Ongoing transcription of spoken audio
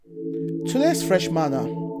Today's fresh manna,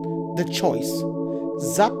 the choice,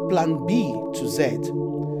 Zap Plan B to Z,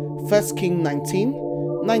 1 King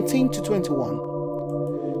 19 to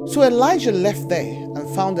 21. So Elijah left there and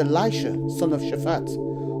found Elisha, son of Shaphat,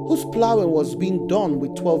 whose plowing was being done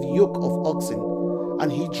with 12 yoke of oxen,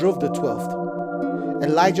 and he drove the 12th.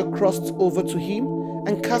 Elijah crossed over to him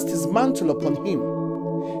and cast his mantle upon him.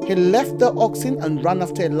 He left the oxen and ran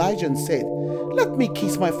after Elijah and said, "Let me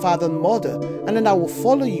kiss my father and mother, and then I will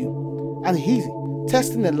follow you." And he,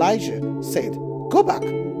 testing Elijah, said, "Go back.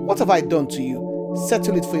 What have I done to you?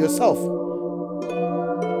 Settle it for yourself."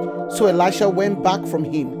 So Elisha went back from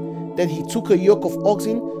him. Then he took a yoke of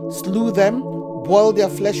oxen, slew them, boiled their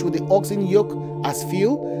flesh with the oxen yoke as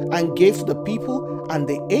fuel, and gave to the people, and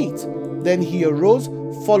they ate. Then he arose,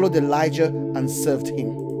 followed Elijah, and served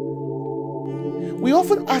him. We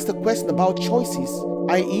often ask the question about choices,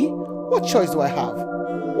 i.e., what choice do I have?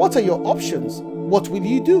 What are your options? What will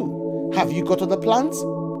you do? Have you got other plans?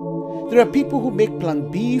 There are people who make plan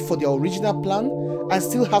B for their original plan and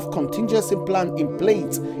still have contingency plan in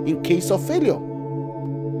place in case of failure.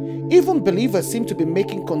 Even believers seem to be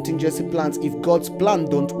making contingency plans if God's plan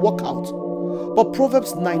don't work out. But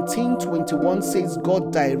Proverbs 19:21 says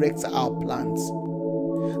God directs our plans.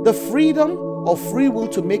 The freedom of free will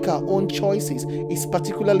to make our own choices is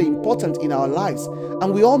particularly important in our lives,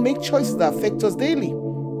 and we all make choices that affect us daily.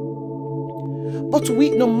 But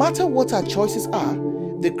no matter what our choices are,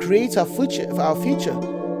 they create our future.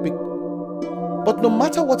 But no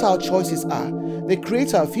matter what our choices are, they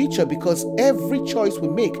create our future, because every choice we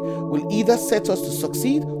make will either set us to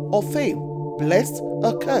succeed or fail, blessed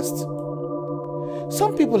or cursed.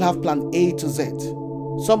 Some people have plan A to Z.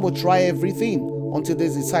 Some will try everything until they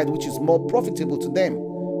decide which is more profitable to them.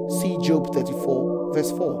 See Job 34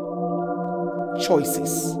 verse 4.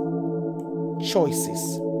 Choices.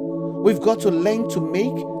 We've got to learn to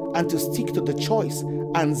make and to stick to the choice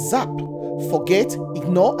and zap, forget,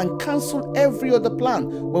 ignore, and cancel every other plan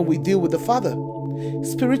when we deal with the Father.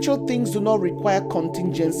 Spiritual things do not require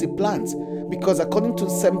contingency plans, because according to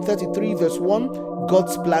Psalm 33 verse 1,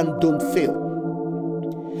 God's plan don't fail.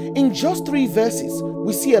 In just 3 verses,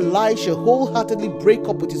 we see Elisha wholeheartedly break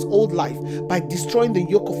up with his old life by destroying the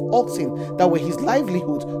yoke of oxen that were his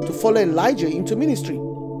livelihood to follow Elijah into ministry,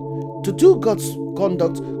 to do God's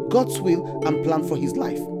conduct, God's will and plan for his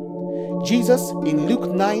life. Jesus in Luke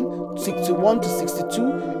 9:61 to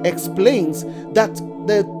 62 explains that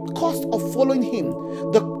the cost of following him,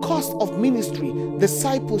 the cost of ministry,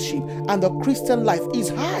 discipleship, and the Christian life is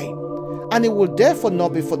high, and it will therefore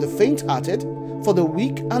not be for the faint-hearted, for the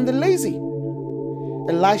weak and the lazy.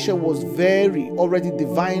 Elisha was already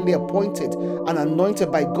divinely appointed and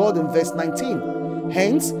anointed by God in verse 19.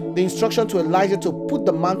 Hence, the instruction to Elijah to put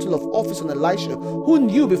the mantle of office on Elisha, who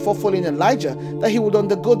knew before following Elijah that he would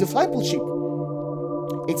undergo discipleship.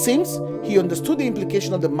 It seems he understood the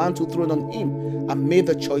implication of the mantle thrown on him and made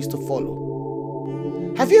the choice to follow.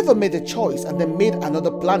 Have you ever made a choice and then made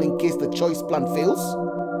another plan in case the choice plan fails?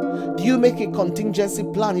 Do you make a contingency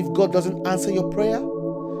plan if God doesn't answer your prayer?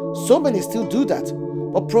 So many still do that,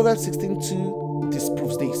 but Proverbs 16:2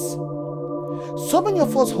 disproves this. So many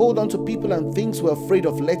of us hold on to people and things we're afraid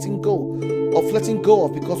of letting go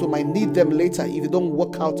of because we might need them later if it don't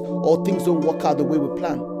work out or things don't work out the way we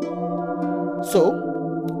plan. So,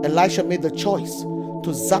 Elisha made the choice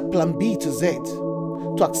to zap plan B to Z,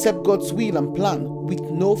 to accept God's will and plan with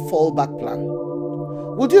no fallback plan.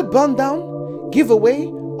 Would you burn down, give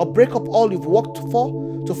away, or break up all you've worked for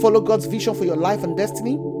to follow God's vision for your life and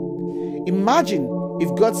destiny? Imagine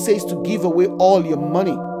if God says to give away all your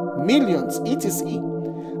money, millions, etc.,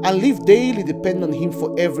 and live daily depending on him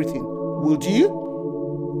for everything. Would you?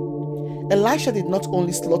 Elisha did not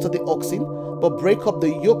only slaughter the oxen, but break up the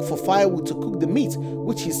yoke for firewood to cook the meat,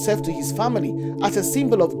 which he served to his family as a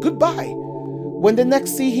symbol of goodbye. When they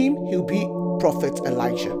next see him, he'll be Prophet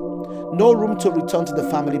Elijah. No room to return to the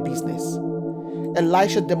family business.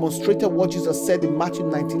 Elisha demonstrated what Jesus said in Matthew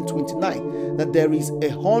 19:29, that there is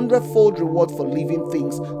 100-fold reward for leaving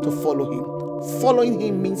things to follow him. Following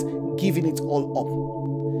him means giving it all up.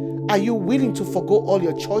 Are you willing to forgo all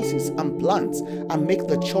your choices and plans and make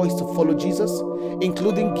the choice to follow Jesus,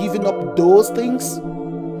 including giving up those things?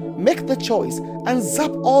 Make the choice and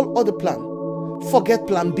zap all other plans. Forget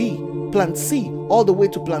plan B, plan C, all the way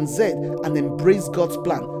to plan Z, and embrace God's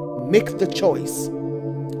plan. Make the choice.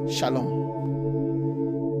 Shalom.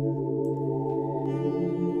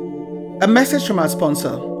 A message from our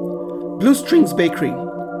sponsor, Blue Strings Bakery,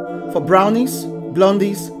 for brownies,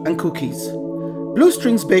 blondies, and cookies. Blue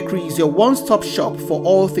Strings Bakery is your one-stop shop for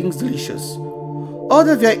all things delicious.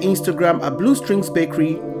 Order via Instagram at Blue Strings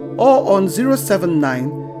Bakery or on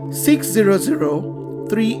 079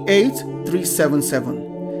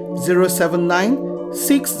 600-38377.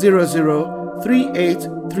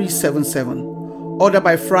 079-600-38377. Order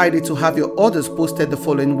by Friday to have your orders posted the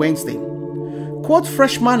following Wednesday. Quote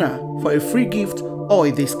Fresh Manna for a free gift or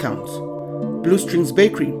a discount. Blue Strings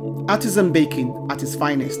Bakery, artisan baking at its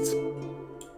finest.